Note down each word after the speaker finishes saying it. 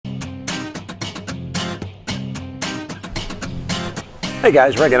Hey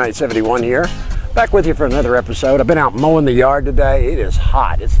guys, Reggae971 here. Back with you for another episode. I've been out mowing the yard today. It is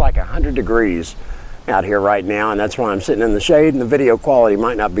hot. It's like 100 degrees out here right now, and that's why I'm sitting in the shade, and the video quality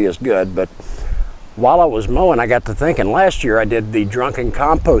might not be as good. But while I was mowing, I got to thinking, last year I did the Drunken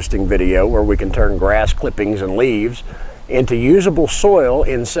Composting video where we can turn grass clippings and leaves into usable soil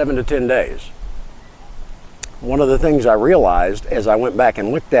in 7 to 10 days. One of the things I realized as I went back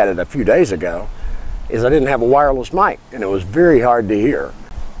and looked at it a few days ago is I didn't have a wireless mic, and it was very hard to hear.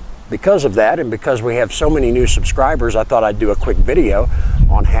 Because of that, and because we have so many new subscribers, I thought I'd do a quick video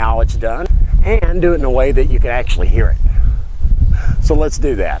on how it's done and do it in a way that you can actually hear it. So let's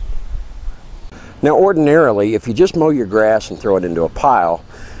do that. Now ordinarily, if you just mow your grass and throw it into a pile,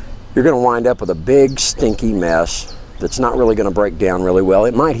 you're going to wind up with a big stinky mess that's not really going to break down really well.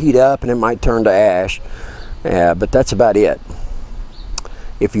 It might heat up and it might turn to ash, but that's about it.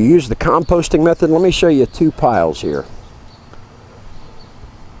 If you use the composting method, let me show you two piles here.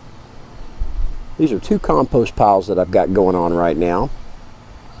 These are two compost piles that I've got going on right now.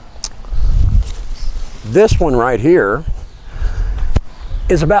 This one right here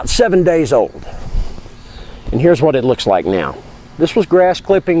is about 7 days old. And here's what it looks like now. This was grass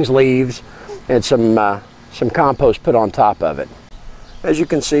clippings, leaves, and some compost put on top of it. As you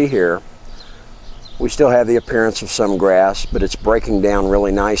can see here, we still have the appearance of some grass, but it's breaking down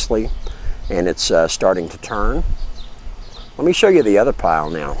really nicely, and it's starting to turn. Let me show you the other pile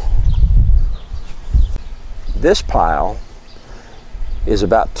now. This pile is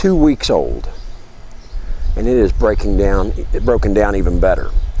about 2 weeks old, and it is broken down even better.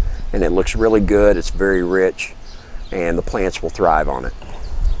 And it looks really good, it's very rich, and the plants will thrive on it.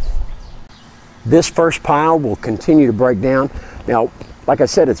 This first pile will continue to break down. Now, like I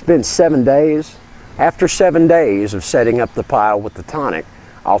said, it's been 7 days. After 7 days of setting up the pile with the tonic,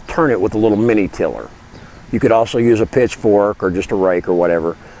 I'll turn it with a little mini tiller. You could also use a pitchfork or just a rake or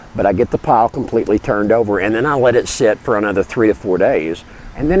whatever, but I get the pile completely turned over, and then I let it sit for another 3 to 4 days,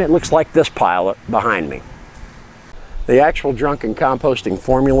 and then it looks like this pile behind me. The actual Drunken Composting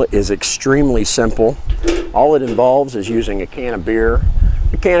formula is extremely simple. All it involves is using a can of beer,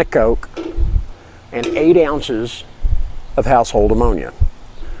 a can of Coke, and 8 ounces of household ammonia.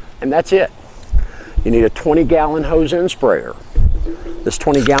 And that's it. You need a 20-gallon hose-end sprayer. This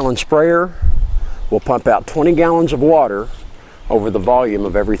 20-gallon sprayer will pump out 20 gallons of water over the volume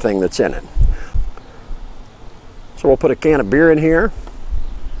of everything that's in it. So we'll put a can of beer in here,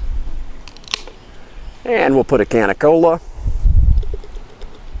 and we'll put a can of cola,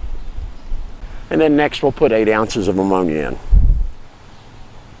 and then next we'll put 8 ounces of ammonia in.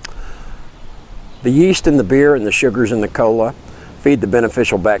 The yeast in the beer and the sugars in the cola feed the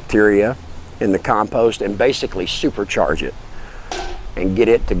beneficial bacteria in the compost and basically supercharge it and get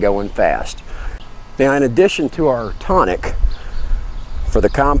it to going fast. Now, in addition to our tonic for the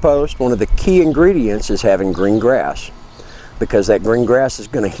compost, one of the key ingredients is having green grass, because that green grass is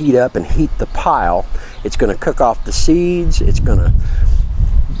going to heat up and heat the pile. It's going to cook off the seeds, it's going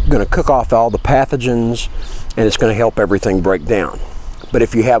to cook off all the pathogens, and it's going to help everything break down. But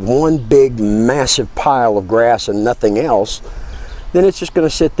if you have one big massive pile of grass and nothing else, then it's just going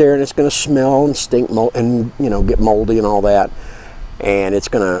to sit there and it's going to smell and stink and get moldy and all that, and it's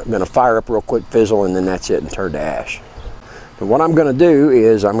going to fire up real quick, fizzle, and then that's it and turn to ash. And what I'm going to do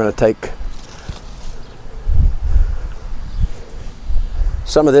is I'm going to take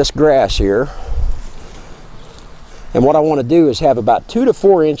some of this grass here, and what I want to do is have about 2 to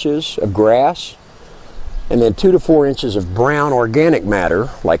 4 inches of grass and then 2 to 4 inches of brown organic matter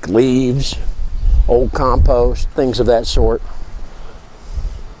like leaves, old compost, things of that sort.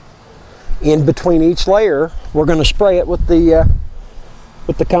 In between each layer, we're going to spray it with the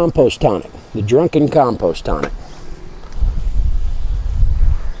compost tonic, the Drunken Compost tonic.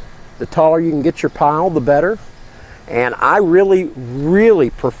 The taller you can get your pile, the better. And I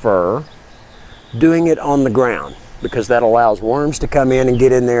really prefer doing it on the ground, because that allows worms to come in and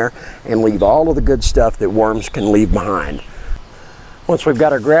get in there and leave all of the good stuff that worms can leave behind. Once we've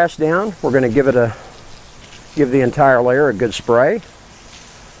got our grass down, we're going to give the entire layer a good spray.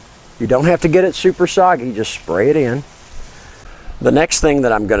 You don't have to get it super soggy, just spray it in. The next thing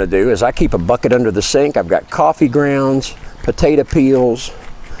that I'm going to do is I keep a bucket under the sink. I've got coffee grounds, potato peels,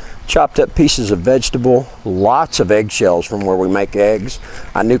 chopped up pieces of vegetable, lots of eggshells from where we make eggs.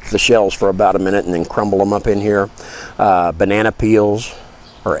 I nuke the shells for about a minute and then crumble them up in here. Banana peels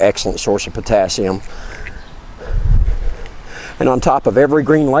are an excellent source of potassium. And on top of every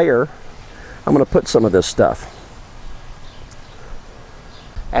green layer, I'm going to put some of this stuff.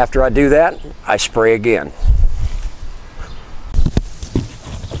 After I do that, I spray again.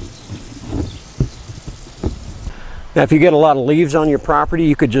 Now if you get a lot of leaves on your property,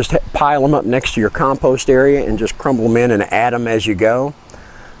 you could just pile them up next to your compost area and just crumble them in and add them as you go.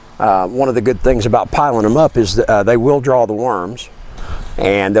 One of the good things about piling them up is that, they will draw the worms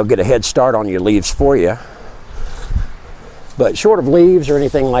and they'll get a head start on your leaves for you. But short of leaves or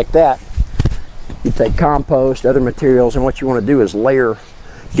anything like that, you take compost, other materials, and what you want to do is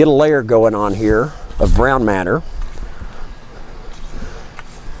get a layer going on here of brown matter.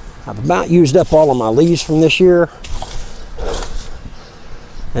 I've about used up all of my leaves from this year,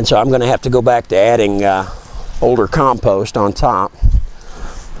 and so I'm going to have to go back to adding older compost on top,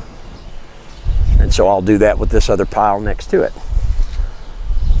 and so I'll do that with this other pile next to it.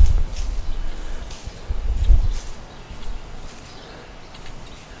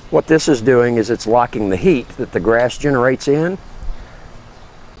 What this is doing is it's locking the heat that the grass generates in,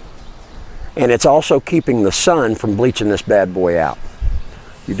 and it's also keeping the sun from bleaching this bad boy out.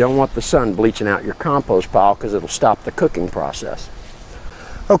 You don't want the sun bleaching out your compost pile because it'll stop the cooking process.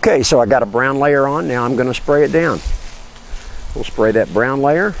 Okay, so I got a brown layer on. Now I'm going to spray it down. We'll spray that brown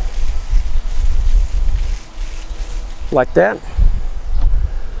layer like that,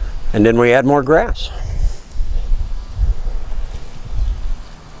 and then we add more grass.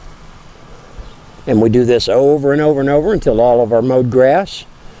 And we do this over and over and over until all of our mowed grass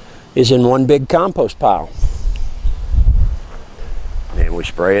is in one big compost pile. And we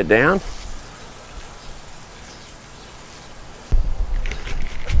spray it down.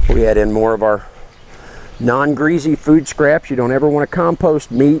 We add in more of our non-greasy food scraps. You don't ever want to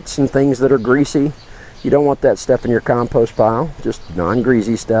compost meats and things that are greasy. You don't want that stuff in your compost pile, just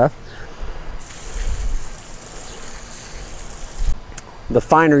non-greasy stuff. The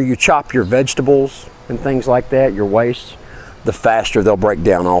finer you chop your vegetables and things like that, your wastes, the faster they'll break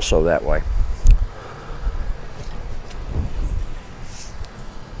down also that way.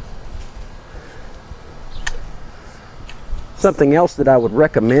 Something else that I would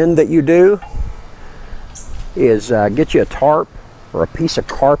recommend that you do is get you a tarp or a piece of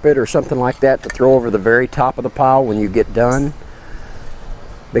carpet or something like that to throw over the very top of the pile when you get done.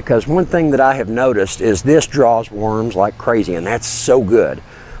 Because one thing that I have noticed is this draws worms like crazy, and that's so good.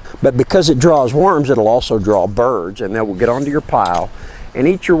 But because it draws worms, it'll also draw birds, and they will get onto your pile and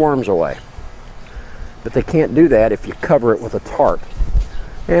eat your worms away. But they can't do that if you cover it with a tarp.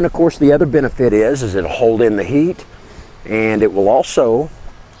 And of course the other benefit is it'll hold in the heat, and it will also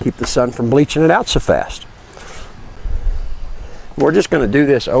keep the sun from bleaching it out so fast. We're just going to do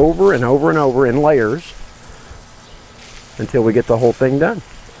this over and over and over in layers until we get the whole thing done.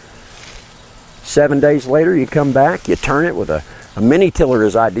 7 days later, you come back, you turn it with a mini tiller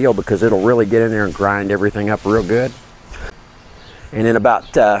is ideal because it'll really get in there and grind everything up real good. And in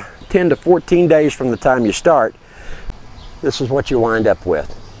about 10 to 14 days from the time you start, this is what you wind up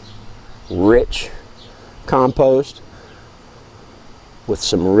with. Rich compost with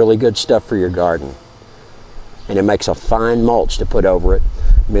some really good stuff for your garden. And it makes a fine mulch to put over it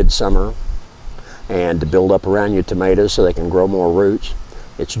midsummer and to build up around your tomatoes so they can grow more roots.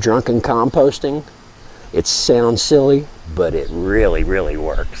 It's drunken composting. It sounds silly, but it really, really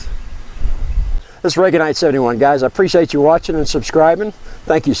works. This is Reaganite 71, guys. I appreciate you watching and subscribing.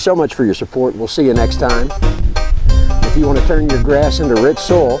 Thank you so much for your support. We'll see you next time. If you want to turn your grass into rich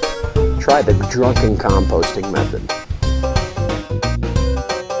soil, try the drunken composting method.